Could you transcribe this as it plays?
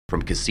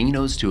From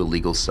casinos to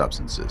illegal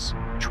substances,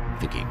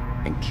 trafficking,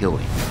 and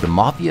killing, the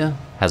Mafia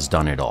has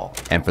done it all.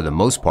 And for the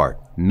most part,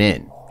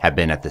 men have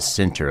been at the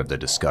center of the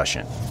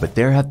discussion. But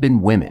there have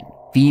been women,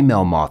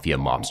 female Mafia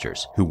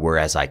mobsters, who were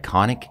as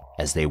iconic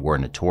as they were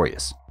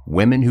notorious.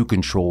 Women who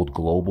controlled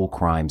global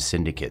crime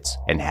syndicates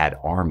and had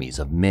armies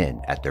of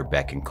men at their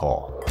beck and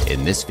call.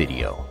 In this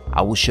video,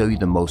 I will show you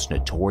the most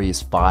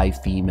notorious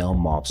 5 female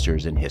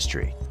mobsters in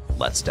history.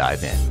 Let's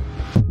dive in.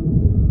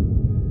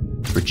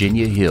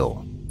 Virginia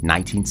Hill,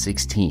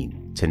 1916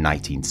 to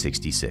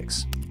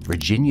 1966.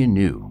 Virginia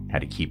knew how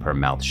to keep her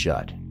mouth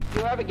shut. Do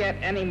you ever get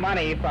any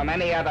money from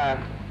any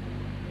other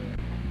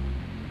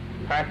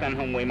person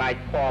whom we might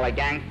call a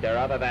gangster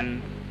other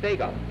than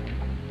Siegel?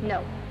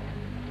 No.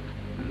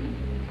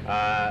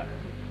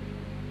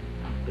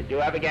 Did you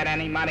ever get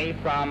any money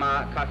from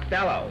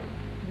Costello?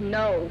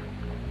 No.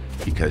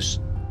 Because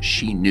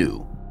she knew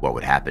what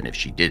would happen if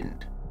she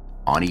didn't.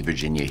 Annie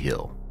Virginia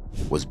Hill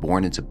was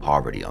born into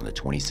poverty on the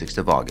 26th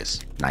of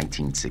August,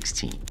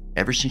 1916.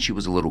 Ever since she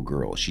was a little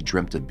girl, she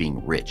dreamt of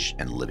being rich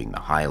and living the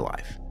high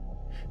life.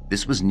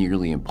 This was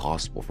nearly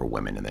impossible for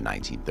women in the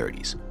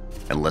 1930s,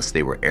 unless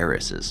they were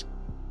heiresses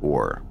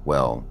or,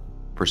 well,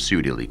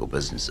 pursued illegal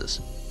businesses.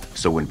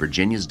 So when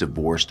Virginia's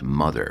divorced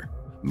mother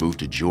moved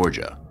to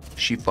Georgia,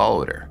 she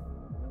followed her.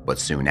 But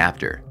soon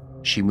after,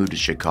 she moved to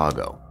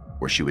Chicago,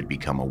 where she would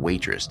become a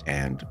waitress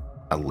and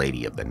a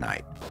lady of the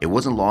night. It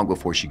wasn't long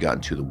before she got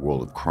into the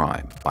world of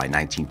crime. By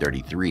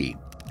 1933,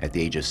 at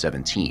the age of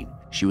 17,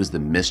 she was the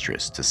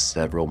mistress to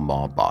several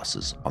mob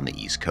bosses on the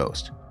East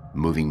Coast,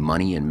 moving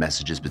money and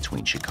messages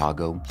between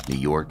Chicago, New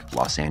York,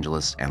 Los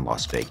Angeles, and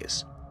Las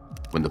Vegas.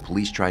 When the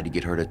police tried to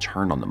get her to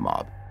turn on the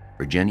mob,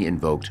 Virginia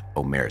invoked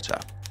omerta,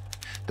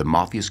 the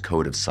Mafia's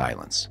code of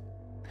silence.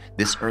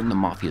 This earned the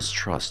Mafia's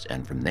trust,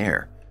 and from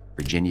there,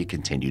 Virginia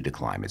continued to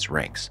climb its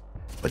ranks.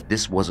 But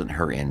this wasn't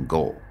her end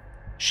goal.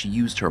 She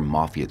used her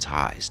Mafia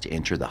ties to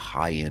enter the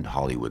high-end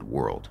Hollywood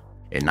world.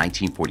 In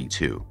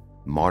 1942,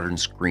 Modern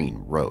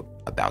Screen wrote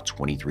about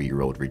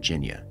 23-year-old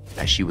Virginia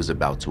as she was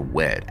about to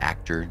wed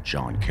actor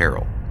John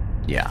Carroll.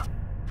 Yeah,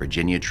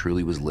 Virginia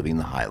truly was living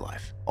the high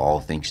life, all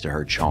thanks to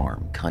her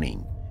charm,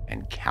 cunning,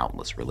 and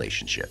countless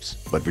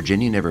relationships. But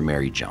Virginia never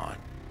married John,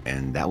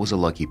 and that was a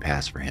lucky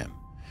pass for him,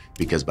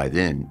 because by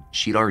then,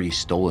 she'd already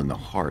stolen the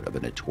heart of a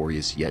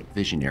notorious yet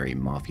visionary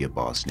Mafia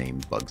boss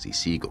named Bugsy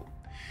Siegel.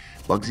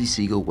 Bugsy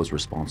Siegel was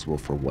responsible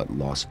for what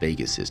Las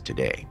Vegas is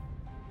today,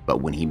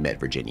 but when he met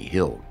Virginia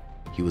Hill,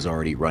 he was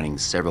already running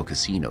several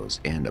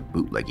casinos and a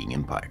bootlegging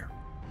empire.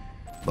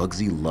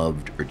 Bugsy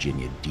loved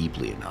Virginia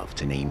deeply enough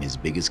to name his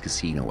biggest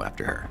casino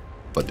after her,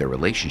 but their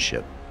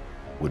relationship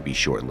would be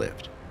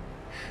short-lived.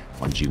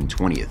 On June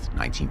 20th,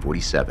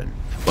 1947,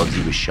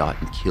 Bugsy was shot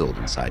and killed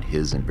inside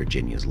his and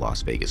Virginia's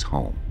Las Vegas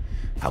home.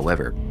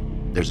 However,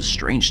 there's a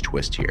strange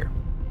twist here.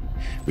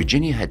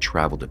 Virginia had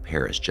traveled to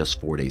Paris just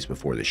 4 days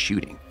before the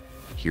shooting.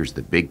 Here's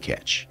the big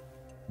catch.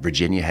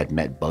 Virginia had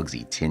met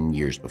Bugsy 10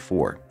 years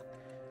before.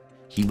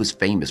 He was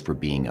famous for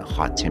being a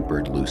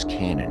hot-tempered loose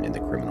cannon in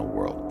the criminal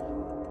world.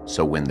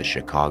 So when the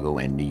Chicago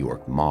and New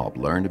York mob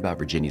learned about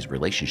Virginia's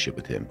relationship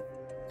with him,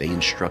 they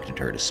instructed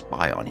her to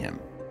spy on him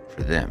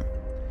for them.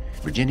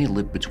 Virginia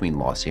lived between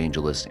Los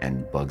Angeles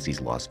and Bugsy's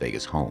Las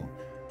Vegas home,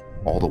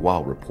 all the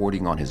while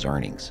reporting on his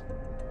earnings.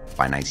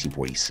 By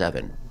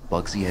 1947,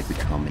 Bugsy had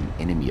become an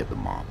enemy of the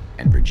mob,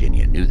 and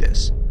Virginia knew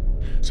this.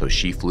 So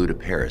she flew to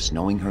Paris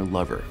knowing her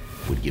lover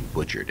would get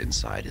butchered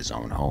inside his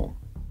own home.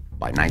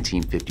 By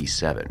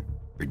 1957,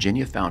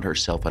 Virginia found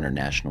herself under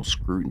national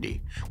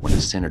scrutiny when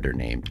a senator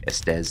named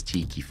Estes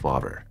T.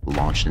 Kefauver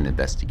launched an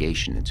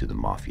investigation into the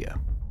Mafia.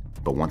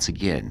 But once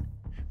again,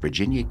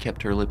 Virginia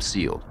kept her lips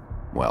sealed.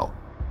 Well,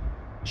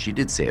 she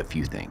did say a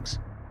few things,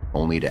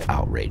 only to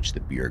outrage the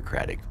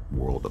bureaucratic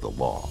world of the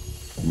law.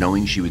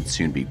 Knowing she would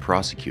soon be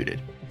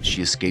prosecuted,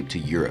 she escaped to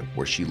Europe,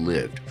 where she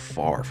lived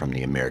far from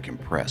the American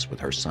press with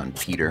her son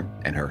Peter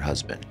and her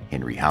husband,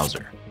 Henry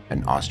Hauser,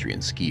 an Austrian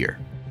skier.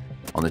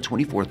 On the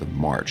 24th of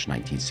March,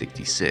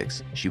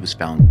 1966, she was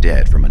found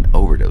dead from an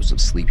overdose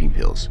of sleeping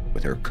pills,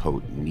 with her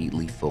coat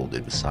neatly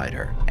folded beside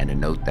her and a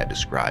note that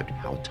described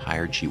how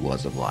tired she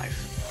was of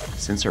life.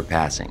 Since her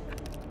passing,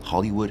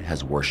 Hollywood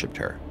has worshipped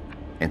her,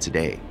 and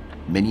today,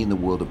 many in the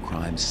world of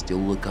crime still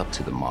look up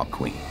to the mob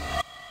queen.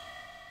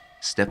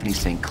 Stephanie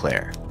St.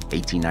 Clair,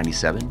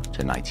 1897 to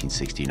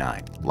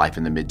 1969. Life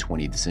in the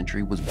mid-20th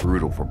century was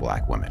brutal for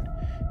Black women,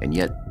 and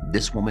yet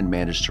this woman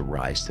managed to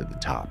rise to the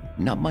top.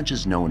 Not much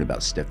is known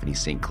about Stephanie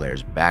St.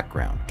 Clair's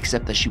background,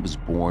 except that she was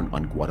born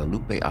on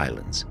Guadalupe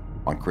Islands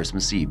on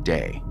Christmas Eve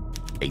Day,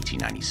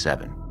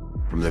 1897.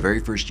 From the very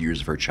first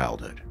years of her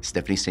childhood,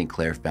 Stephanie St.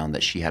 Clair found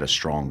that she had a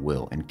strong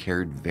will and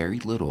cared very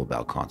little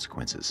about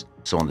consequences.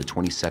 So on the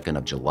 22nd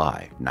of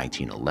July,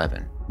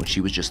 1911, when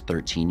she was just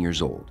 13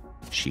 years old,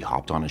 she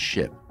hopped on a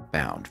ship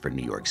bound for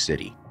New York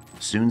City.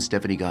 Soon,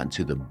 Stephanie got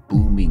into the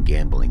booming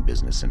gambling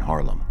business in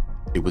Harlem.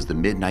 It was the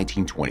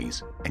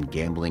mid-1920s, and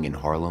gambling in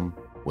Harlem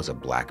was a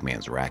black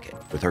man's racket.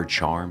 With her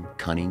charm,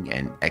 cunning,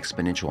 and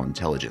exponential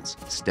intelligence,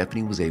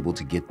 Stephanie was able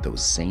to get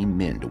those same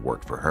men to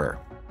work for her.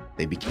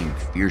 they became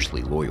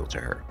fiercely loyal to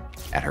her.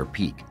 At her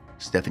peak,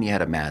 Stephanie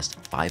had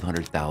amassed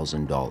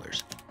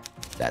 $500,000.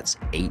 That's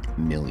 $8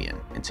 million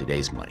in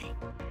today's money.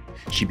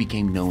 She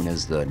became known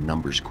as the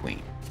numbers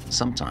queen,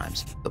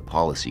 sometimes the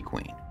policy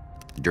queen.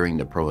 During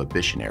the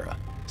Prohibition era,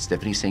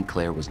 Stephanie St.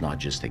 Clair was not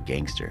just a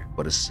gangster,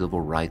 but a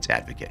civil rights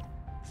advocate,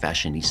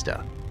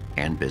 fashionista,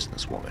 and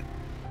businesswoman.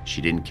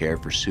 She didn't care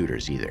for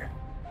suitors either.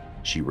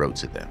 She wrote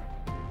to them.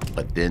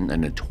 But then a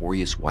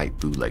notorious white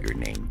bootlegger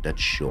named Dutch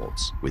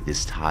Schultz, with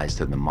his ties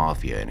to the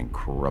Mafia and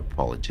corrupt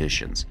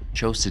politicians,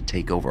 chose to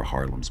take over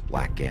Harlem's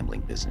black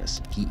gambling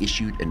business. He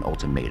issued an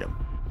ultimatum: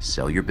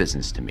 sell your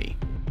business to me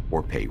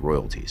or pay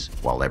royalties.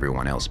 While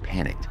everyone else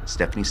panicked,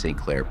 Stephanie St.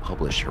 Clair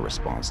published her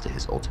response to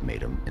his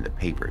ultimatum in the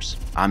papers.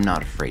 "I'm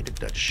not afraid of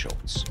Dutch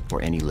Schultz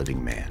or any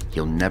living man.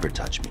 He'll never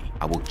touch me.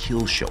 I will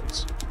kill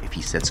Schultz if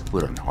he sets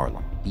foot on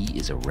Harlem. He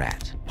is a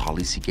rat.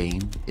 Policy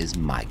game is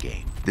my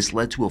game." This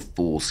led to a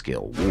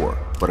full-scale war,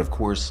 but of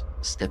course,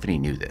 Stephanie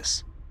knew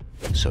this,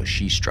 so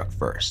she struck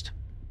first.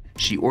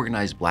 She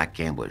organized black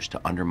gamblers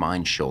to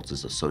undermine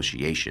Schultz's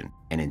association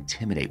and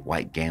intimidate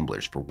white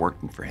gamblers for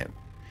working for him.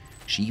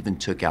 She even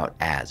took out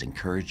ads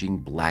encouraging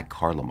black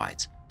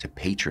Harlemites to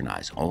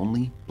patronize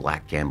only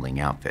black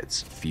gambling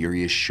outfits.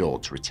 Furious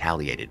Schultz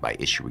retaliated by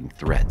issuing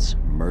threats,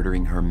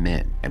 murdering her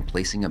men, and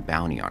placing a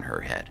bounty on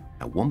her head.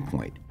 At one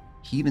point,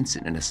 he even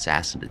sent an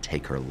assassin to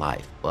take her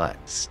life, but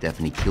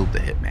Stephanie killed the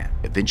hitman.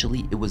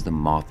 Eventually, it was the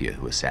Mafia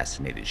who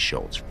assassinated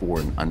Schultz for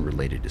an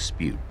unrelated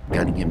dispute,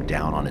 gunning him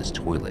down on his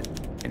toilet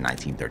in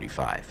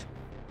 1935.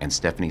 And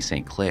Stephanie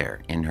St.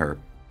 Clair, in her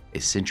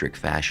eccentric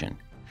fashion,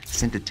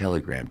 sent a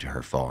telegram to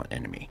her fallen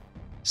enemy,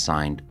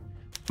 signed,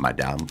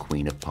 "Madame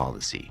Queen of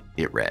Policy."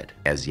 It read,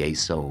 "As ye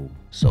sow,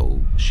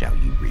 so shall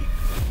you reap."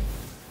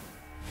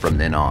 From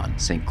then on,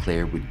 St.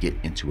 Clair would get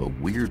into a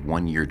weird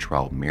one-year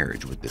trial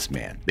marriage with this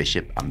man,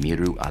 Bishop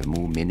Amiru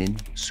Al-Mu'minin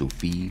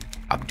Sufi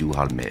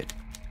Abdulhamid,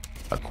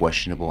 a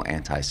questionable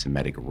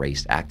anti-Semitic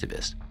race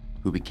activist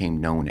who became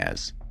known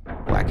as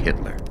Black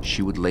Hitler.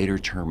 She would later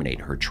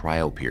terminate her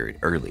trial period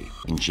early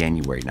in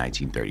January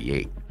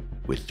 1938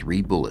 with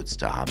 3 bullets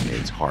to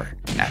Hamid's heart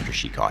after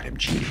she caught him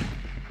cheating.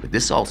 But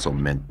this also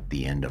meant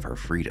the end of her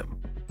freedom.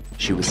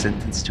 She was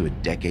sentenced to a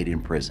decade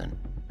in prison,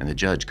 and the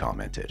judge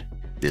commented,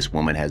 "This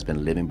woman has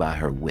been living by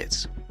her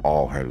wits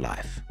all her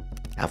life."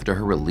 After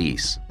her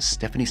release,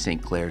 Stephanie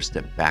St. Clair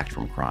stepped back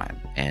from crime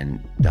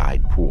and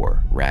died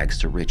poor, rags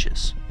to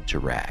riches, to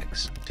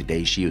rags.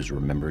 Today, she is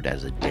remembered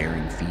as a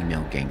daring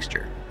female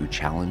gangster who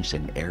challenged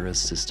an era's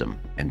system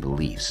and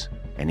beliefs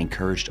and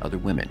encouraged other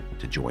women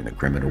to join the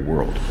criminal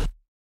world.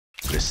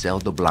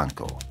 Griselda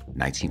Blanco,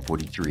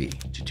 1943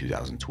 to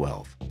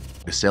 2012.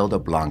 Griselda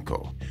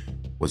Blanco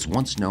was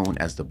once known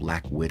as the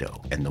Black Widow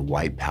and the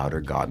White Powder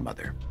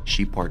Godmother.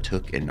 She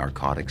partook in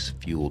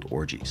narcotics-fueled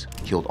orgies,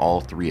 killed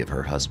all 3 of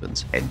her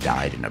husbands, and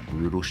died in a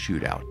brutal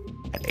shootout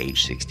at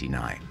age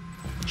 69.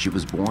 She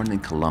was born in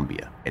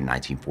Colombia in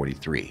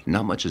 1943.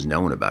 Not much is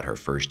known about her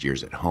first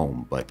years at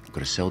home, but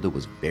Griselda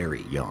was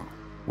very young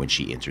when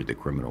she entered the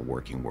criminal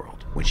working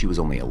world. When she was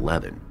only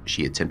 11,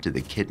 she attempted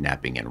the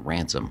kidnapping and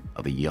ransom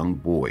of a young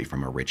boy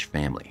from a rich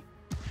family.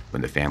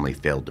 When the family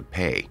failed to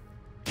pay,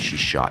 she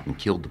shot and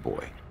killed the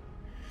boy.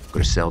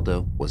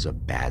 Griselda was a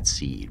bad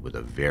seed with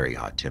a very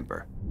hot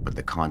temper, but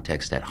the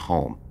context at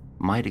home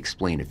might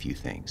explain a few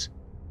things.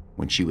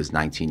 When she was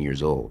 19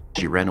 years old,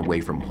 she ran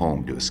away from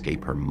home to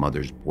escape her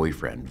mother's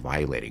boyfriend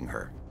violating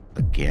her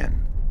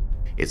again.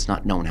 It's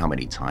not known how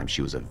many times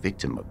she was a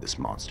victim of this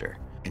monster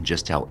and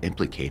just how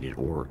implicated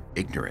or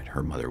ignorant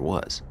her mother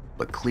was.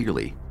 But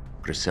clearly,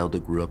 Griselda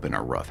grew up in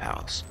a rough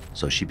house,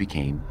 so she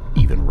became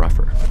even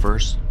rougher.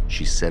 First,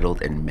 she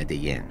settled in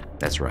Medellin.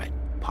 That's right,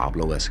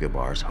 Pablo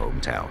Escobar's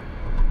hometown.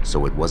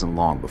 So it wasn't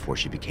long before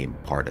she became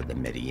part of the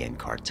Medellin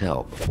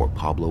cartel before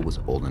Pablo was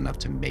old enough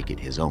to make it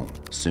his own.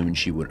 Soon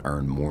she would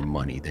earn more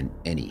money than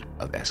any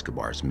of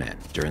Escobar's men.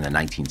 During the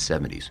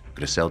 1970s,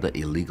 Griselda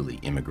illegally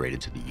immigrated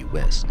to the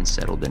US and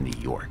settled in New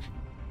York.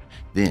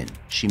 Then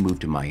she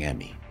moved to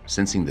Miami,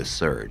 sensing the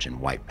surge in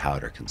white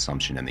powder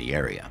consumption in the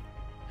area.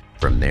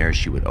 From there,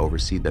 she would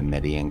oversee the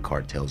Medellin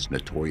cartel's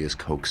notorious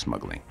coke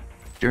smuggling.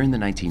 During the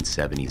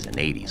 1970s and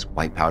 80s,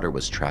 white powder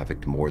was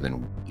trafficked more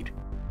than weed,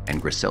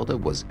 and Griselda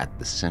was at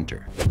the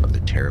center of the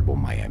terrible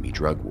Miami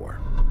drug war.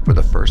 For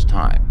the first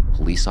time,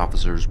 police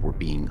officers were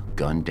being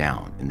gunned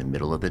down in the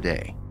middle of the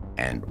day,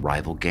 and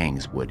rival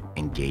gangs would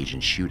engage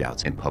in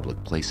shootouts in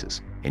public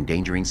places,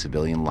 endangering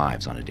civilian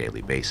lives on a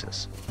daily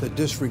basis. The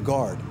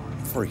disregard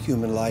for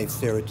human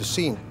life there at the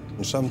scene,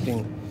 and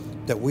something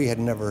that we had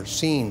never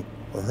seen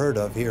or heard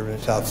of here in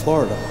South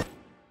Florida.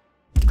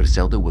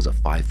 Griselda was a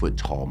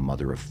 5-foot-tall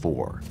mother of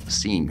 4.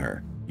 Seeing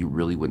her, you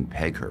really wouldn't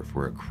peg her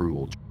for a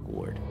cruel drug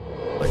lord.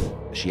 But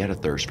she had a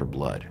thirst for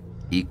blood,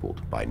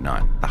 equaled by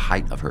none. At the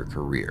height of her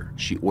career,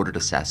 she ordered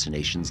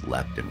assassinations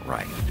left and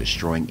right,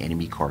 destroying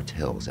enemy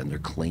cartels and their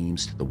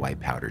claims to the white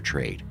powder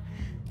trade.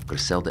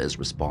 Griselda is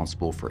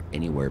responsible for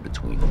anywhere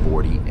between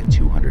 40 and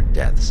 200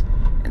 deaths,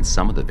 and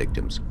some of the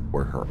victims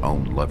were her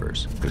own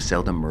lovers.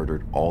 Griselda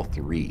murdered all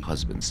 3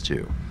 husbands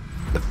too.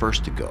 The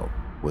first to go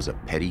was a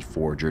petty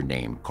forger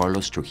named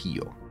Carlos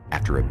Trujillo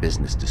after a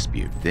business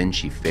dispute. Then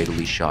she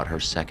fatally shot her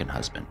second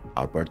husband,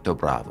 Alberto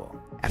Bravo,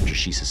 after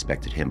she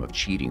suspected him of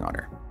cheating on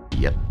her.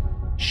 Yep,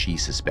 she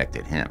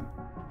suspected him.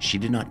 She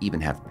did not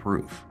even have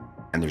proof.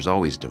 And there's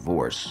always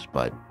divorce,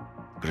 but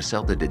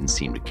Griselda didn't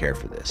seem to care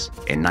for this.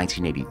 In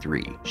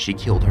 1983, she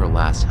killed her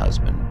last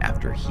husband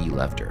after he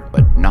left her,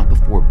 but not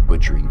before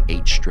butchering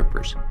 8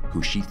 strippers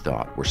who she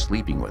thought were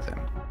sleeping with him.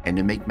 And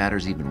to make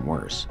matters even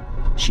worse,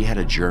 she had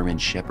a German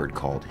shepherd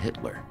called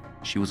Hitler.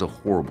 She was a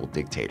horrible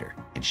dictator,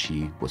 and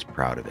she was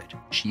proud of it.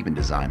 She even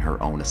designed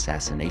her own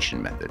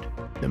assassination method,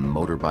 the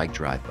motorbike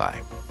drive-by.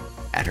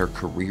 At her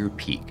career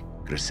peak,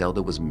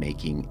 Griselda was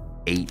making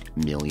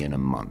 $8 million a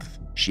month.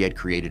 She had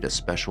created a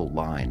special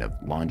line of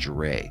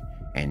lingerie,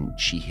 and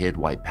she hid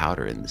white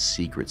powder in the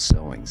secret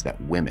sewings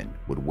that women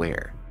would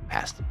wear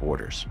past the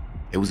borders.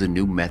 It was a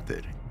new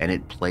method, and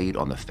it played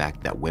on the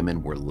fact that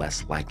women were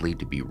less likely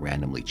to be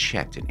randomly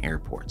checked in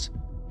airports.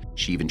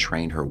 She even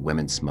trained her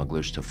women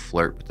smugglers to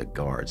flirt with the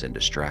guards and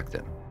distract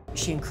them.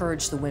 She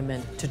encouraged the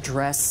women to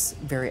dress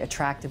very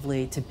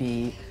attractively, to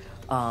be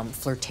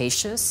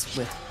flirtatious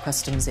with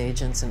customs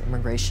agents and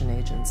immigration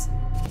agents.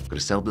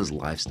 Griselda's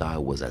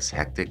lifestyle was as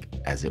hectic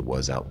as it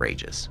was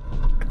outrageous.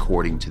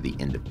 According to The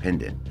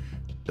Independent,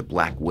 the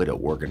Black Widow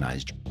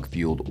organized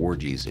drug-fueled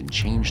orgies and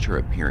changed her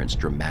appearance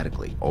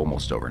dramatically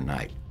almost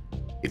overnight.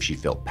 If she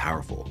felt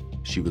powerful,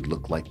 she would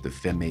look like the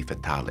femme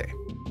fatale.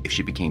 If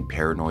she became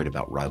paranoid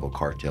about rival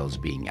cartels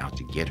being out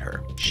to get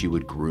her, she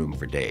would groom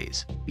for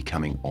days,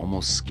 becoming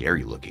almost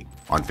scary looking.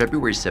 On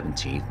February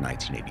 17,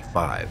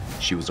 1985,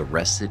 she was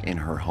arrested in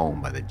her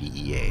home by the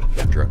DEA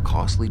after a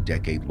costly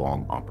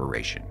decade-long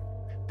operation.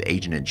 The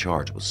agent in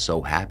charge was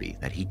so happy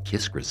that he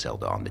kissed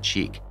Griselda on the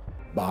cheek.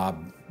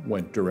 Bob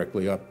went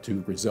directly up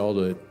to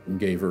Griselda and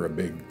gave her a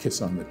big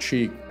kiss on the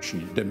cheek.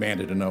 She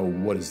demanded to know,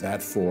 "What is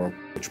that for?"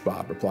 Which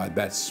Bob replied,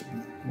 "That's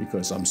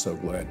because I'm so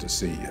glad to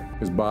see you."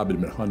 Because Bob had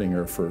been hunting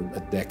her for a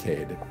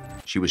decade.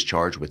 She was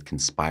charged with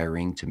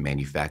conspiring to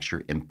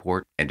manufacture,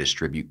 import, and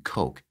distribute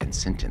coke and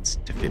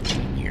sentenced to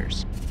 15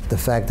 years. The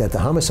fact that the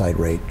homicide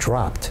rate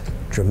dropped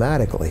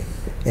dramatically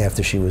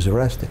after she was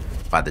arrested.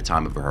 By the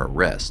time of her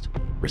arrest,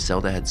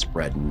 Griselda had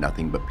spread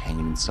nothing but pain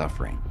and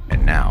suffering,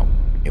 and now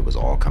it was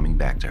all coming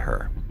back to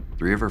her.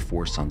 3 of her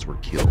 4 sons were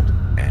killed,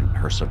 and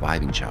her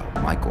surviving child,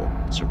 Michael,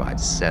 survived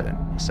 7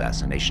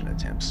 assassination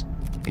attempts.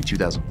 In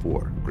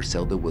 2004,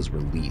 Griselda was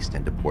released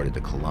and deported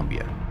to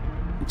Colombia.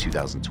 In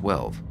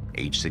 2012,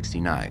 age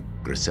 69,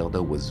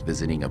 Griselda was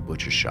visiting a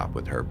butcher shop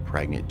with her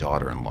pregnant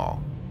daughter-in-law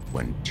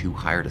when 2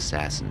 hired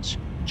assassins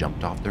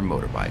jumped off their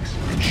motorbikes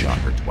and shot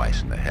her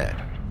twice in the head.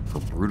 Her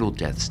brutal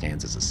death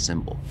stands as a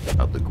symbol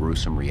of the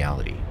gruesome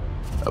reality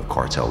of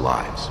cartel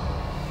lives.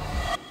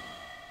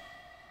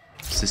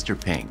 Sister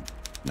Ping,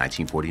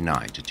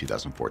 1949 to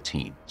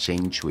 2014.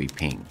 Sheng Chui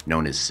Ping,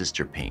 known as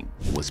Sister Ping,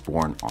 was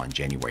born on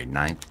January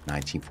 9,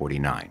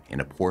 1949 in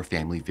a poor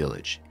family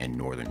village in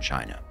northern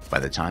China. By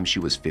the time she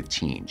was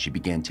 15, she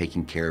began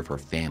taking care of her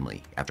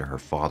family after her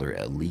father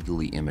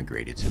illegally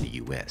immigrated to the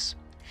US.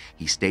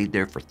 He stayed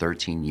there for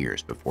 13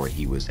 years before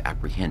he was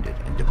apprehended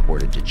and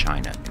deported to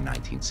China in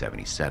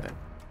 1977.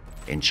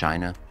 In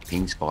China,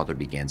 Ping's father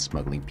began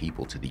smuggling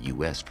people to the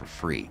US for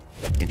free,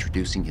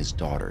 introducing his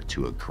daughter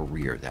to a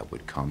career that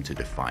would come to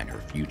define her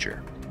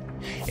future.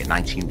 In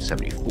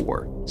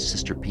 1974,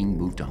 Sister Ping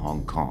moved to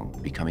Hong Kong,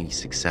 becoming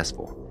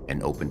successful,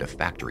 and opened a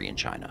factory in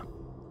China.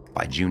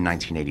 By June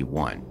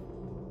 1981,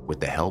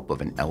 with the help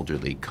of an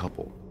elderly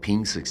couple,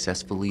 Ping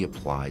successfully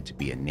applied to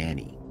be a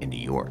nanny in New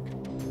York.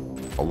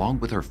 Along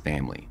with her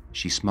family,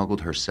 she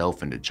smuggled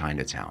herself into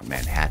Chinatown,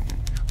 Manhattan,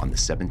 on the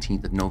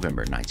 17th of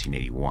November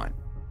 1981.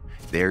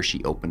 There,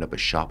 she opened up a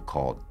shop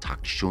called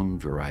Takshun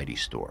Variety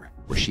Store,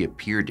 where she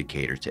appeared to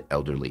cater to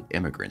elderly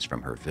immigrants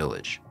from her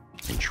village.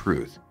 In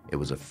truth, it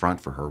was a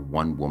front for her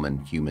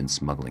one-woman human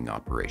smuggling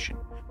operation,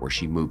 where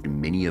she moved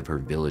many of her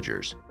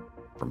villagers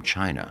from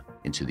China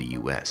into the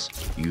US,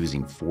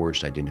 using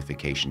forged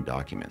identification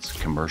documents,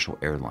 commercial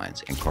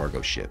airlines, and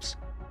cargo ships.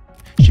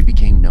 She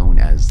became known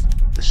as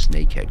the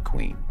Snakehead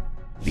Queen.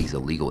 These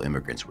illegal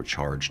immigrants were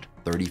charged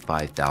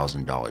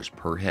 $35,000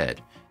 per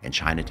head, and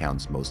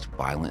Chinatown's most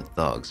violent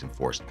thugs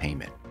enforced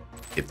payment.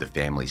 If the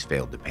families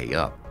failed to pay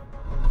up,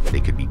 they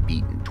could be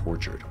beaten,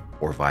 tortured,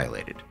 or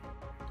violated.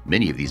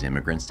 Many of these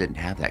immigrants didn't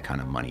have that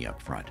kind of money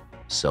up front,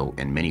 so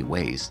in many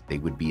ways, they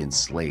would be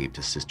enslaved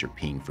to Sister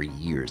Ping for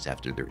years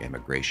after their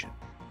immigration.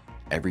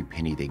 Every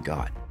penny they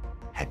got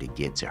had to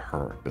get to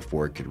her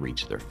before it could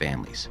reach their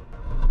families.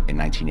 In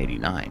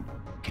 1989,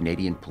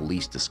 Canadian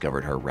police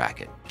discovered her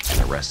racket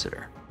and arrested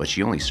her, but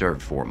she only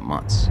served 4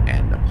 months,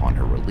 and upon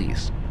her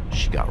release,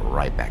 she got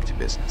right back to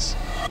business.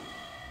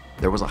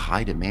 There was a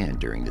high demand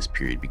during this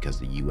period because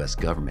the US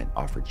government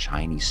offered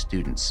Chinese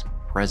students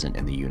present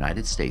in the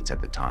United States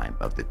at the time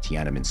of the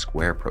Tiananmen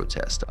Square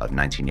protest of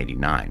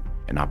 1989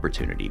 an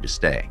opportunity to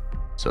stay.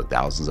 So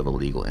thousands of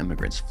illegal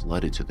immigrants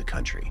flooded to the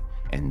country,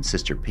 and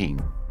Sister Ping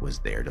was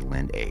there to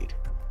lend aid.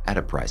 At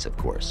a price, of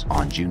course.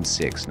 On June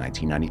 6,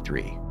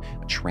 1993,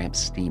 a tramp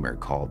steamer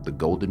called the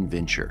Golden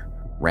Venture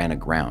ran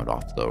aground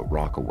off the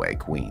Rockaway,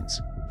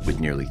 Queens, with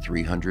nearly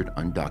 300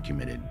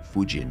 undocumented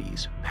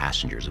Fujianese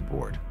passengers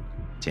aboard.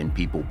 10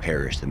 people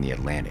perished in the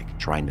Atlantic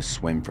trying to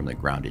swim from the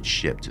grounded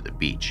ship to the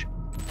beach.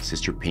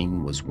 Sister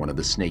Ping was one of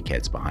the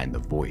snakeheads behind the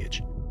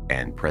voyage,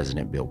 and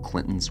President Bill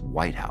Clinton's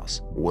White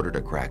House ordered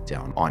a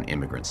crackdown on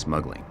immigrant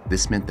smuggling.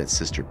 This meant that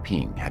Sister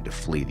Ping had to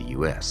flee the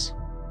US.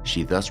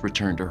 She thus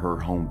returned to her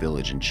home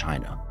village in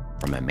China.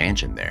 From a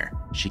mansion there,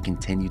 she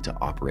continued to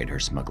operate her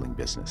smuggling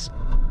business.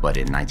 But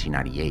in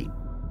 1998,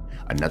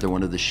 another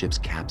one of the ships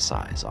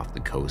capsized off the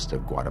coast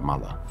of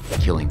Guatemala,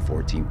 killing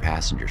 14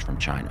 passengers from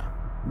China.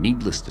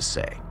 Needless to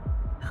say,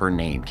 her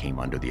name came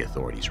under the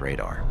authorities'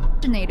 radar.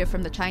 Originated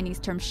from the Chinese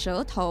term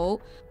蛇头,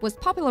 was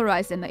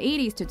popularized in the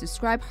 80s to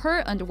describe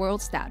her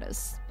underworld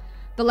status.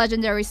 The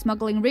legendary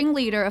smuggling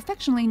ringleader,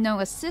 affectionately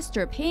known as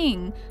Sister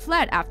Ping,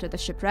 fled after the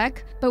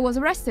shipwreck, but was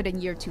arrested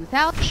in year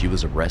 2000. She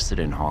was arrested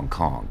in Hong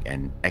Kong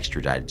and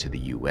extradited to the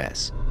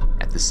US.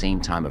 At the same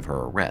time of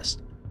her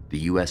arrest, the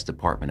US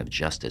Department of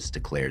Justice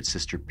declared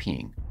Sister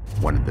Ping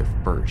one of the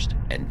first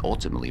and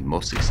ultimately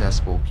most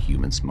successful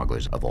human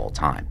smugglers of all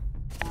time.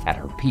 At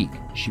her peak,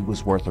 she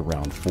was worth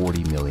around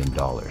 $40 million.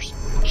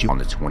 On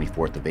the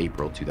 24th of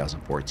April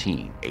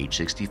 2014, age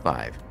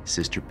 65,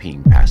 Sister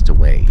Ping passed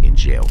away in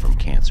jail from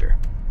cancer.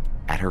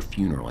 At her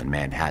funeral in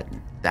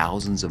Manhattan,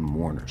 thousands of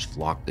mourners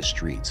flocked the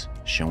streets,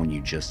 showing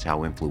you just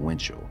how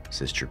influential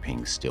Sister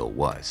Ping still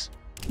was.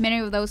 Many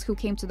of those who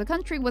came to the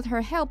country with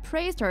her help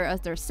praised her as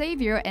their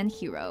savior and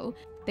hero.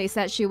 They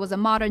said she was a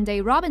modern-day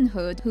Robin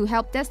Hood who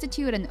helped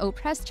destitute and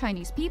oppressed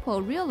Chinese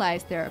people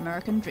realize their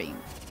American dream.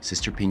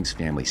 Sister Ping's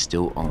family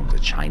still owns a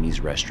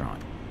Chinese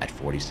restaurant at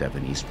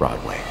 47 East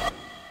Broadway.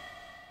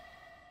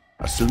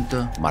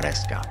 Asunta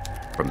Maresca.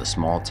 From the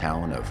small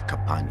town of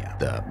Campania,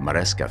 the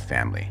Maresca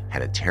family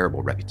had a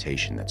terrible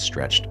reputation that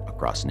stretched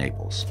across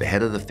Naples. The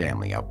head of the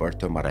family,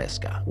 Alberto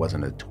Maresca, was a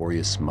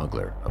notorious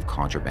smuggler of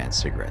contraband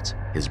cigarettes.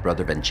 His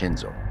brother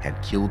Vincenzo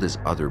had killed his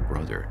other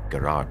brother,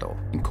 Gerardo,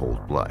 in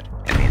cold blood,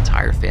 and the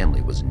entire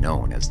family was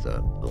known as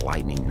the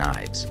Lightning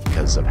Knives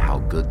because of how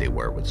good they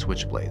were with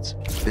switchblades.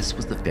 This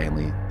was the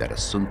family that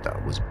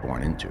Asunta was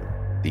born into,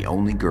 the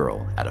only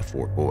girl out of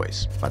 4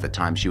 boys. By the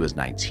time she was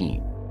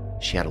 19,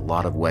 she had a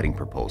lot of wedding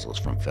proposals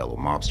from fellow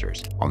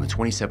mobsters. On the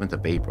 27th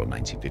of April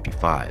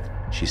 1955,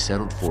 she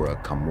settled for a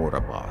Camorra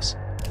boss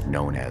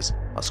known as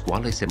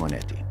Pasquale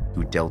Simonetti,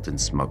 who dealt in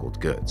smuggled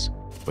goods.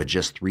 But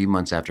just 3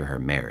 months after her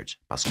marriage,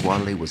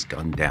 Pasquale was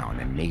gunned down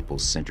in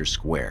Naples Center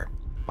Square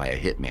by a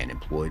hitman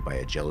employed by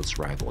a jealous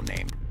rival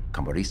named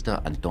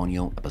Camorrista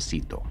Antonio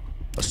Apacito.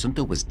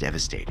 Asunta was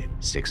devastated,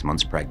 6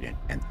 months pregnant,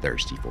 and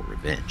thirsty for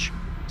revenge.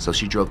 So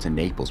she drove to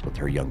Naples with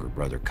her younger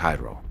brother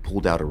Cairo,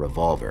 pulled out a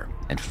revolver,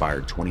 and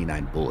fired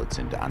 29 bullets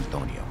into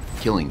Antonio,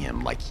 killing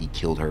him like he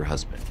killed her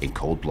husband in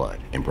cold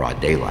blood in broad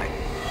daylight.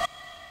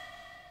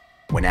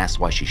 When asked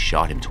why she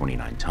shot him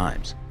 29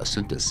 times,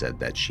 Asunta said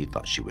that she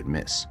thought she would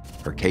miss.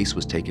 Her case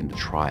was taken to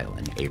trial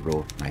in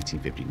April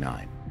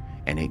 1959,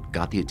 and it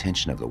got the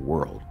attention of the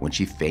world when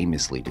she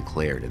famously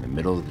declared in the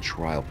middle of the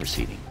trial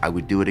proceeding, "I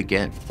would do it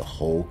again." The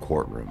whole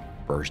courtroom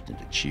burst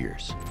into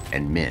cheers,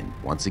 and men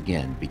once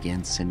again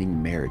began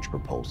sending marriage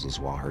proposals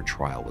while her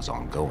trial was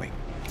ongoing.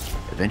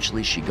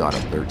 Eventually, she got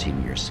a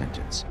 13-year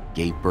sentence,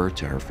 gave birth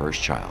to her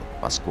first child,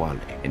 Pasquale,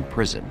 in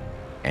prison,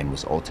 and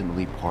was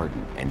ultimately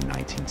pardoned in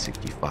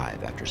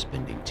 1965 after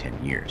spending 10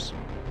 years.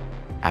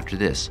 After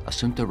this,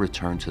 Asunta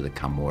returned to the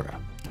Camorra,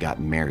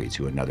 got married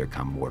to another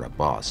Camorra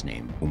boss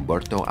named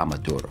Umberto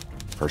Amatoro.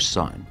 Her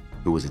son,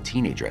 who was a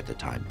teenager at the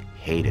time,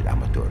 hated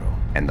Amatoro,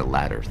 and the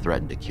latter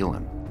threatened to kill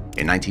him.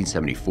 In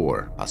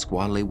 1974,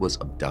 Pasquale was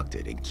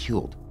abducted and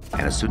killed,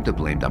 and Asunta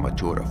blamed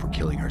Amatoro for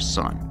killing her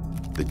son.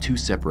 The two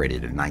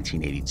separated in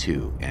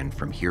 1982, and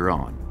from here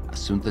on,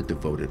 Asunta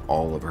devoted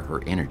all of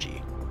her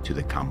energy to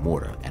the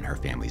Camorra and her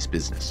family's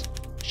business.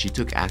 She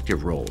took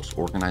active roles,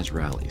 organized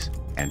rallies,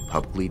 and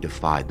publicly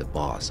defied the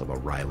boss of a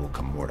rival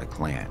Camorra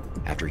clan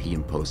after he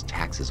imposed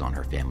taxes on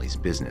her family's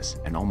business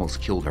and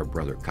almost killed her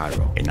brother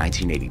Cairo. In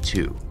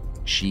 1982,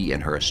 she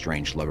and her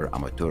estranged lover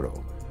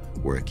Amatoro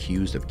were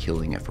accused of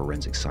killing a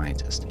forensic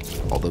scientist.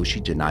 Although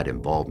she denied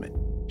involvement,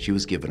 she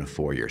was given a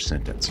 4-year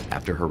sentence.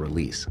 After her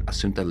release,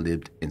 Asunta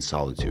lived in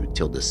solitude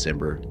till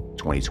December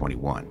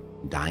 2021,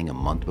 dying a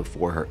month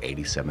before her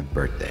 87th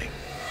birthday.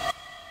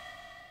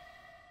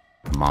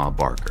 Ma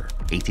Barker,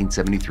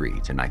 1873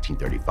 to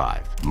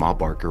 1935. Ma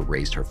Barker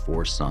raised her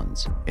 4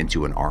 sons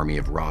into an army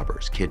of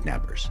robbers,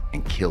 kidnappers,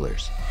 and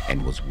killers,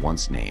 and was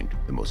once named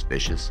the most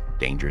vicious,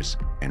 dangerous,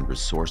 and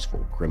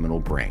resourceful criminal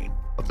brain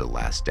of the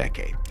last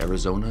decade.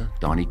 Arizona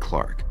Donnie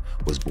Clark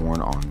was born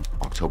on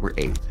October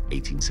 8,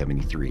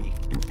 1873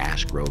 in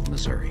Ash Grove,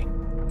 Missouri.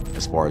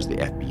 As far as the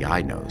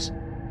FBI knows,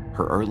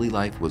 her early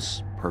life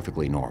was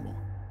perfectly normal.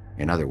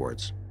 In other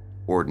words,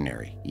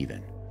 ordinary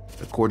even.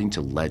 According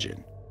to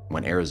legend,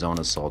 when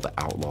Arizona saw the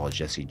outlaw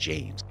Jesse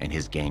James and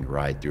his gang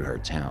ride through her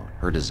town,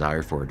 her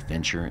desire for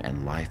adventure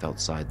and life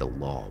outside the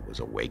law was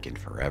awakened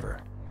forever.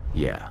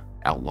 Yeah,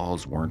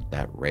 outlaws weren't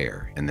that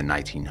rare in the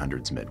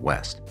 1900s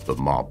Midwest, but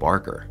Ma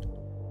Barker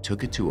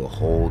took it to a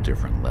whole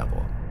different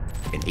level.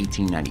 In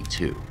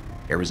 1892,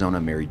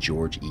 Arizona married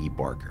George E.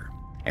 Barker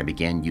and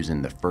began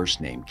using the first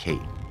name Kate.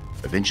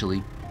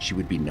 Eventually, she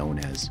would be known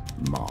as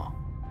Ma.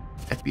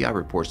 FBI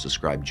reports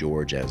describe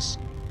George as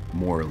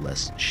more or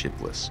less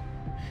shiftless.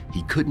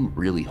 He couldn't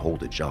really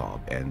hold a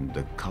job, and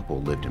the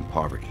couple lived in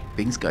poverty.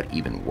 Things got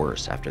even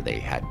worse after they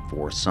had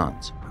 4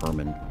 sons,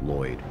 Herman,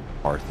 Lloyd,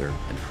 Arthur,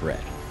 and Fred.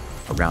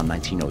 Around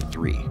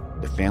 1903,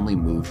 the family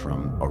moved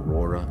from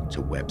Aurora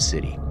to Webb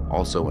City,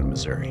 also in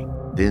Missouri.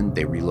 Then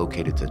they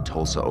relocated to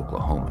Tulsa,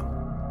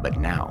 Oklahoma. But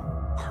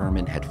now,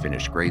 Herman had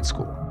finished grade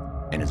school.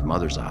 In his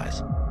mother's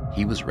eyes,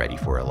 he was ready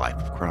for a life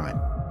of crime.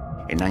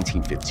 In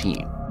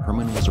 1915,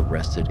 Herman was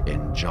arrested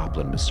in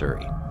Joplin,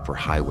 Missouri for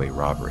highway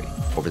robbery.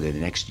 Over the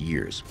next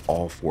years,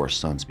 all 4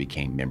 sons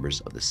became members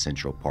of the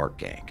Central Park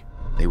Gang.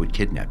 They would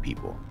kidnap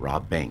people,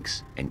 rob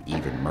banks, and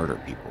even murder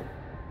people.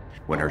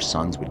 When her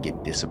sons would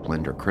get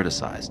disciplined or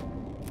criticized,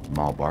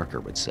 Ma Barker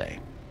would say,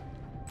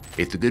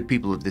 "If the good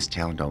people of this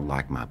town don't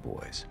like my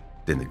boys,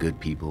 then the good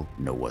people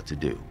know what to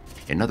do."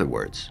 In other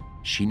words,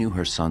 she knew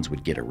her sons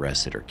would get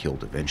arrested or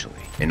killed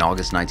eventually. In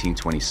August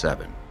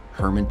 1927,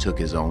 Herman took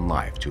his own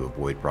life to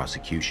avoid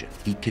prosecution.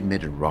 He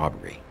committed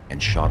robbery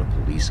and shot a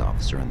police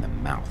officer in the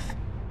mouth.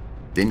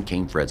 Then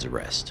came Fred's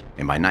arrest,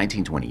 and by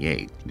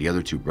 1928, the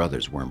other 2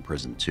 brothers were in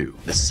prison too.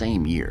 The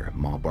same year,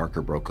 Ma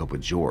Barker broke up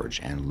with George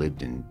and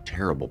lived in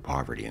terrible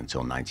poverty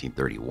until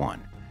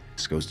 1931.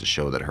 This goes to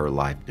show that her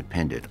life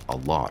depended a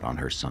lot on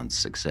her son's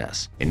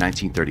success. In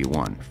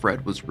 1931,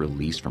 Fred was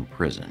released from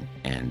prison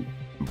and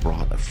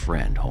brought a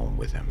friend home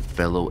with him,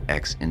 fellow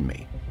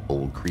ex-inmate,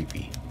 Old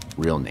Creepy,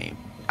 real name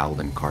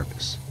Alvin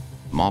Karpus.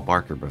 Ma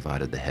Barker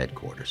provided the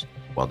headquarters,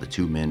 while the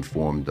 2 men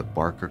formed the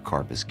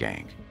Barker-Karpus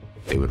gang.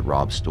 They would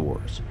rob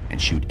stores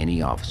and shoot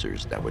any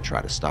officers that would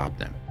try to stop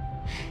them.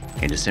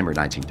 In December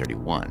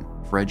 1931,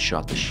 Fred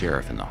shot the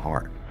sheriff in the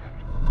heart.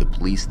 The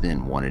police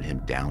then wanted him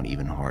down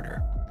even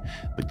harder,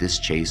 but this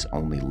chase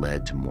only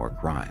led to more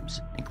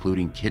crimes,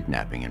 including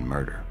kidnapping and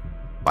murder.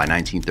 By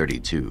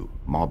 1932,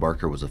 Ma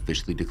Barker was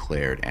officially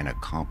declared an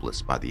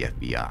accomplice by the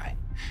FBI.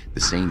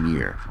 The same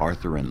year,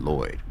 Arthur and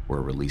Lloyd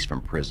were released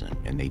from prison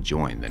and they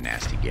joined the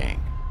nasty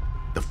gang.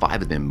 The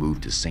 5 of them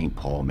moved to St.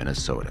 Paul,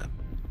 Minnesota,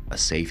 a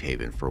safe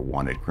haven for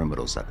wanted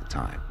criminals at the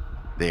time.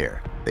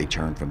 There, they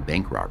turned from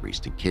bank robberies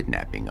to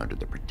kidnapping under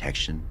the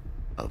protection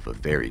of a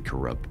very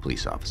corrupt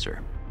police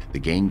officer. The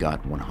gang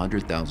got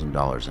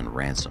 $100,000 in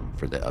ransom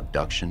for the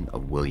abduction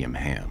of William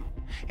Ham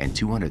and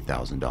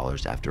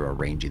 $200,000 after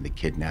arranging the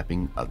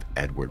kidnapping of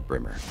Edward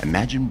Brimmer.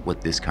 Imagine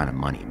what this kind of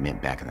money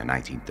meant back in the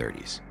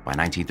 1930s. By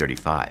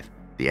 1935,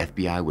 the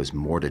FBI was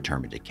more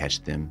determined to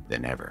catch them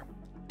than ever,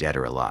 dead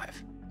or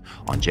alive.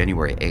 On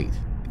January 8th,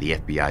 the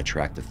FBI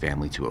tracked the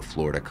family to a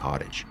Florida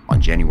cottage. On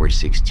January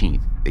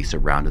 16th, they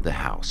surrounded the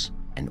house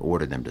and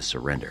ordered them to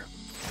surrender.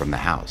 From the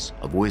house,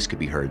 a voice could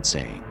be heard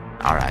saying,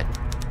 "All right,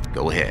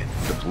 go ahead."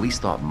 The police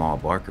thought Ma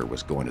Barker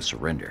was going to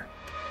surrender.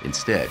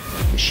 Instead,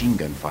 machine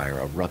gun fire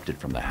erupted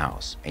from the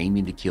house,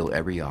 aiming to kill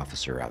every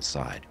officer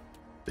outside.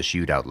 The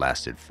shootout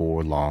lasted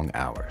 4 long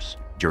hours,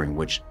 during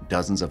which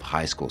dozens of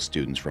high school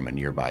students from a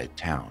nearby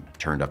town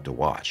turned up to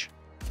watch.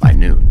 By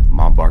noon,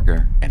 Ma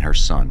Barker and her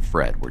son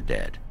Fred were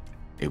dead.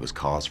 It was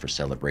cause for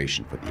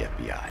celebration for the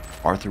FBI.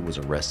 Arthur was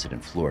arrested in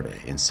Florida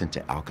and sent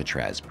to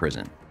Alcatraz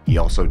prison. He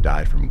also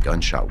died from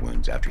gunshot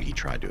wounds after he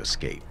tried to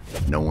escape.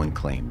 No one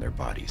claimed their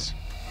bodies.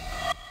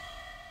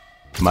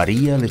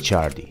 Maria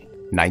Licciardi,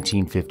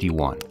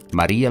 1951.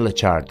 Maria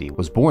Licciardi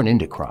was born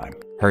into crime.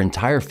 Her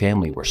entire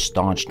family were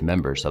staunch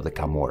members of the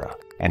Camorra,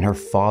 and her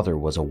father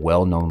was a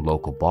well-known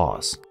local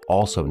boss,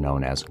 also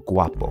known as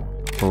Guapo.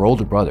 Her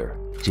older brother,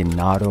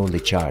 Gennaro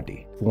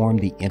Licciardi,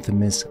 formed the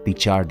infamous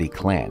Licciardi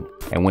clan,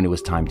 and when it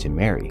was time to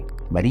marry,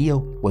 Maria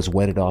was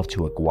wedded off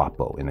to a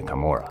Guapo in the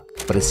Camorra.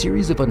 But a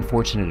series of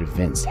unfortunate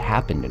events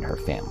happened in her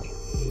family.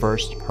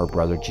 First, her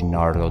brother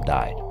Gennaro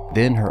died.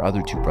 Then her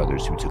other 2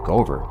 brothers who took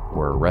over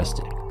were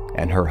arrested.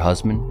 And her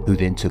husband, who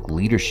then took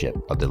leadership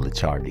of the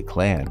Licciardi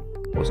clan,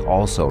 was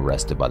also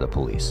arrested by the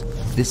police.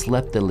 This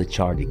left the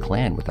Licciardi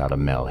clan without a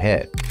male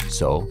head.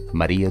 So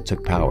Maria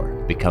took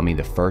power, becoming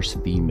the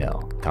first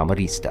female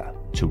camarista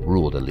to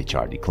rule the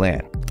Licciardi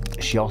clan.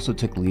 She also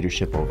took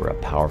leadership over a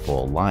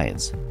powerful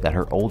alliance that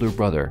her older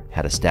brother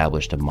had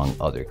established among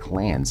other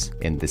clans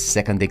in the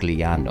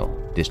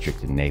Secondigliano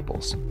district in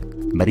Naples.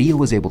 Maria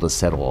was able to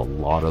settle a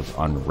lot of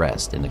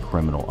unrest in the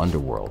criminal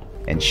underworld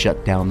and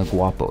shut down the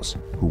Guapos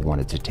who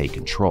wanted to take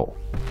control.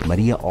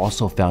 Maria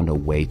also found a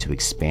way to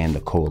expand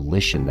the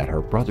coalition that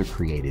her brother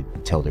created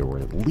until there were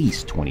at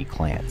least 20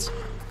 clans.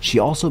 She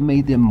also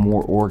made them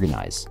more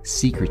organized,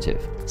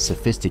 secretive,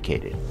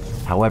 sophisticated.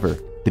 However,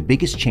 the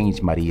biggest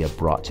change Maria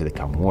brought to the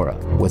Camorra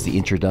was the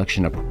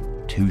introduction of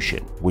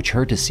prostitution, which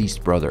her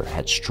deceased brother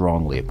had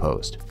strongly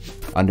opposed.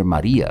 Under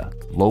Maria,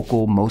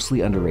 local, mostly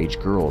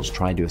underage girls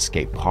trying to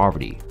escape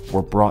poverty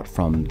were brought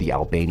from the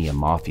Albania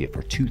Mafia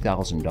for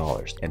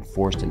 $2,000 and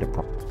forced into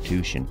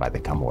prostitution by the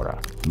Camorra.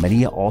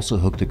 Maria also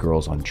hooked the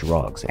girls on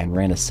drugs and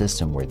ran a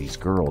system where these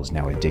girls,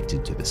 now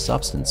addicted to the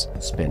substance,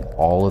 spent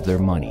all of their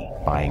money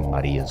buying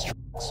Maria's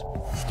drugs.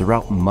 drugs.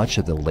 Throughout much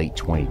of the late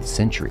 20th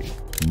century,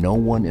 no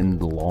one in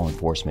the law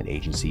enforcement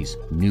agencies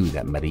knew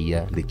that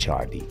Maria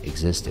Licciardi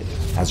existed.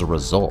 As a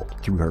result,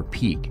 through her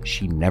peak,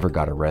 she never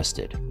got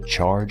arrested,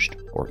 charged,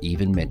 or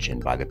even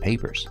mentioned by the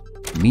papers.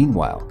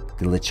 Meanwhile,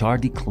 the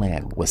Licciardi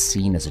clan was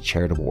seen as a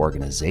charitable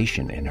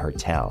organization in her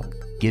town,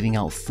 giving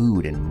out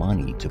food and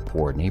money to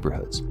poor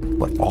neighborhoods.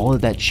 But all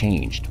of that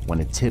changed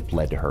when a tip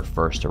led to her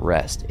first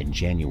arrest in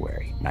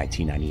January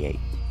 1998.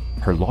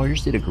 Her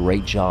lawyers did a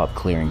great job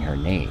clearing her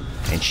name,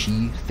 and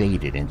she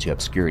faded into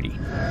obscurity.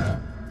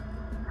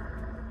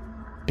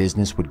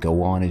 Business would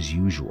go on as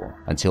usual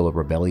until a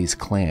rebellious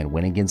clan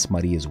went against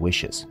Maria's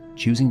wishes,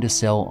 choosing to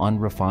sell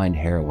unrefined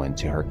heroin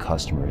to her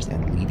customers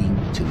and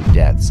leading to the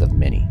deaths of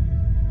many.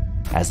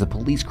 As the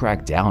police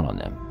cracked down on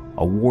them,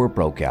 a war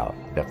broke out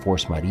that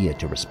forced Maria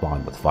to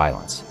respond with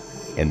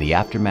violence. In the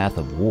aftermath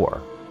of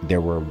war,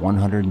 there were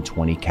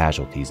 120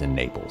 casualties in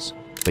Naples.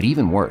 But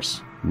even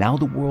worse, now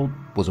the world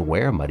was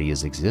aware of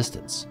Maria's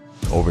existence.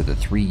 Over the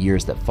 3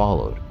 years that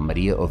followed,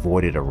 Maria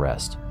avoided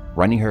arrest,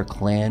 running her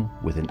clan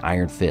with an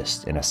iron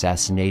fist and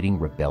assassinating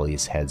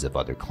rebellious heads of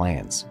other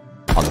clans.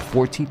 On the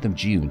 14th of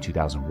June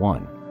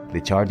 2001,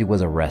 Licciardi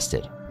was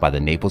arrested by the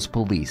Naples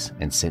police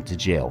and sent to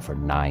jail for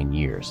 9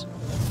 years.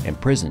 In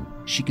prison,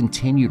 she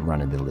continued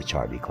running the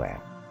Licciardi clan.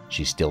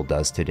 She still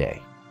does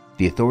today.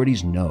 The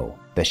authorities know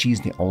that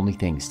she's the only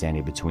thing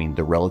standing between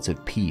the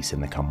relative peace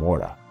in the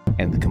Camorra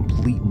and the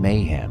complete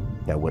mayhem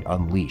that would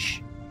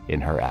unleash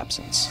in her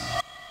absence.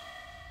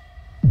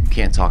 You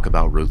can't talk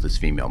about ruthless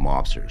female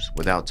mobsters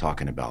without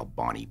talking about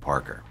Bonnie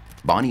Parker.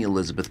 Bonnie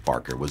Elizabeth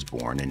Parker was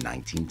born in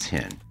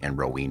 1910 in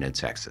Rowena,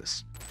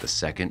 Texas, the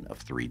second of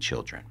 3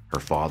 children. Her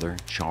father,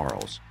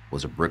 Charles,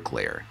 was a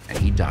bricklayer, and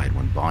he died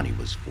when Bonnie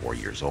was 4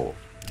 years old.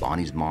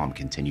 Bonnie's mom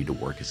continued to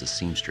work as a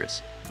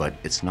seamstress, but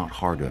it's not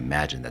hard to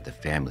imagine that the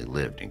family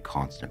lived in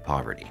constant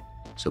poverty.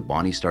 So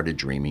Bonnie started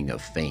dreaming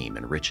of fame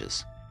and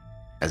riches.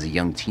 As a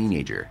young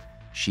teenager,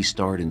 she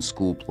starred in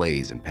school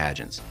plays and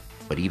pageants,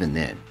 but even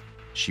then,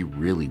 she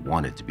really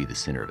wanted to be the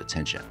center of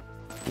attention.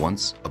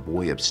 Once, a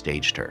boy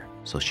upstaged her,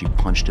 so she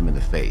punched him in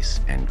the face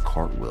and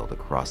cartwheeled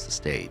across the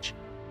stage.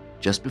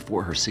 Just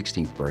before her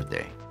 16th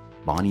birthday,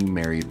 Bonnie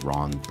married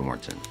Ron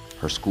Thornton,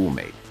 her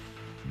schoolmate.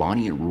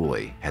 Bonnie and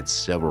Roy had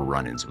several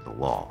run-ins with the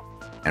law,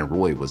 and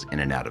Roy was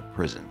in and out of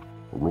prison.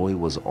 Roy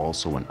was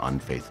also an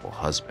unfaithful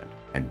husband,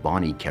 and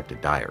Bonnie kept a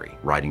diary,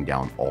 writing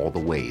down all the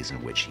ways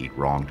in which he'd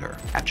wronged her.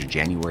 After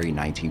January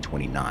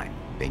 1929,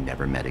 they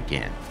never met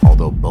again,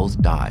 although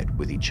both died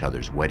with each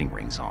other's wedding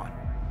rings on.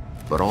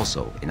 But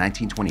also, in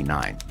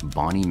 1929,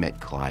 Bonnie met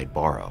Clyde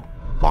Barrow.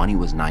 Bonnie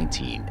was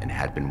 19 and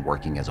had been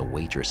working as a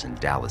waitress in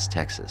Dallas,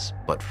 Texas,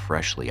 but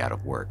freshly out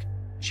of work.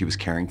 She was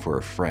caring for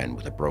a friend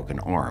with a broken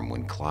arm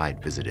when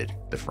Clyde visited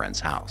the friend's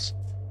house.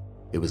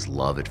 It was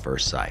love at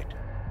first sight,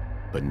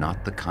 but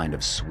not the kind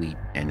of sweet,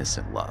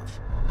 innocent love.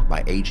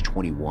 By age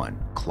 21,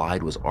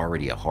 Clyde was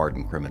already a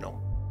hardened criminal.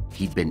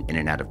 He'd been in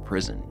and out of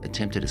prison,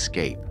 attempted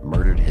escape,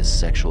 murdered his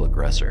sexual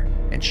aggressor,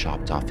 and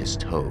chopped off his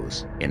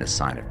toes in a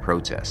sign of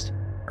protest,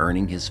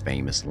 earning his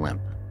famous limp.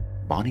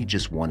 Bonnie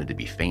just wanted to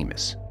be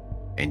famous.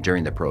 And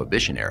during the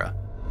Prohibition era,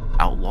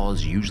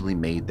 outlaws usually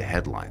made the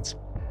headlines.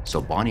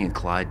 So Bonnie and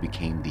Clyde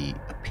became the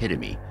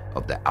epitome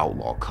of the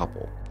outlaw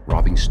couple,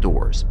 robbing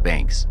stores,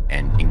 banks,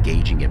 and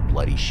engaging in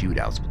bloody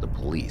shootouts with the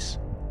police.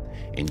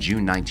 In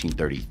June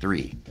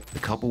 1933, the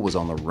couple was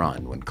on the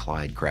run when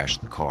Clyde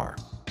crashed the car.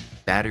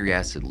 Battery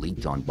acid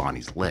leaked on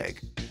Bonnie's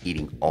leg,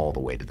 eating all the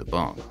way to the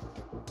bone.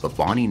 But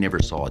Bonnie never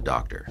saw a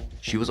doctor.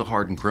 She was a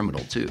hardened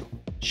criminal too.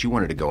 She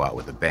wanted to go out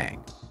with a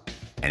bang.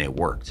 And it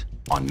worked.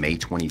 On May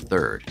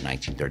 23rd,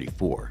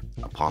 1934,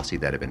 a posse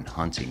that had been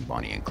hunting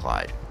Bonnie and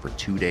Clyde for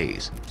 2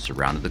 days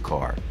surrounded the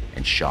car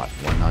and shot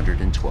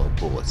 112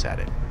 bullets at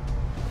it.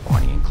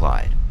 Bonnie and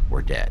Clyde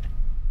were dead.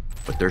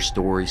 But their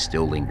story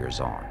still lingers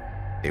on.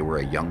 They were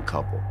a young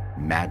couple,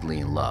 madly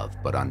in love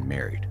but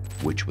unmarried,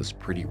 which was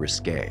pretty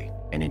risque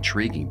and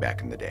intriguing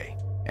back in the day,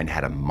 and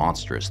had a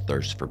monstrous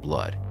thirst for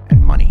blood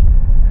and money.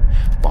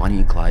 Bonnie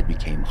and Clyde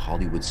became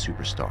Hollywood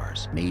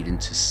superstars, made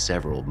into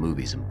several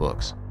movies and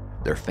books.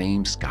 Their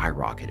fame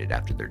skyrocketed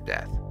after their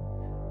death.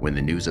 When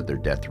the news of their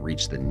death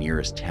reached the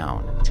nearest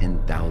town,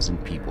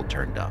 10,000 people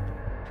turned up.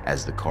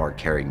 As the car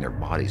carrying their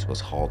bodies was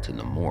hauled to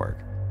the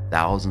morgue,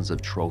 thousands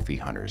of trophy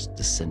hunters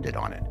descended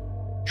on it,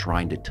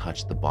 trying to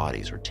touch the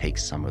bodies or take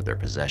some of their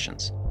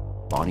possessions.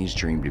 Bonnie's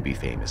dream to be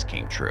famous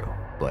came true,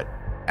 but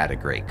at a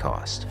great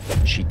cost.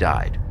 She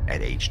died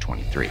at age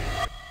 23.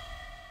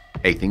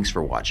 Hey, thanks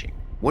for watching.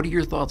 What are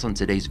your thoughts on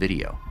today's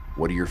video?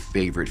 What are your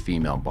favorite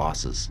female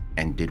bosses,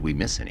 and did we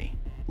miss any?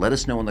 Let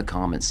us know in the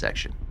comments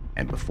section.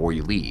 And before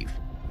you leave,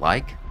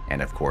 like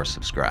and of course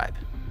subscribe.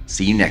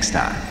 See you next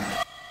time.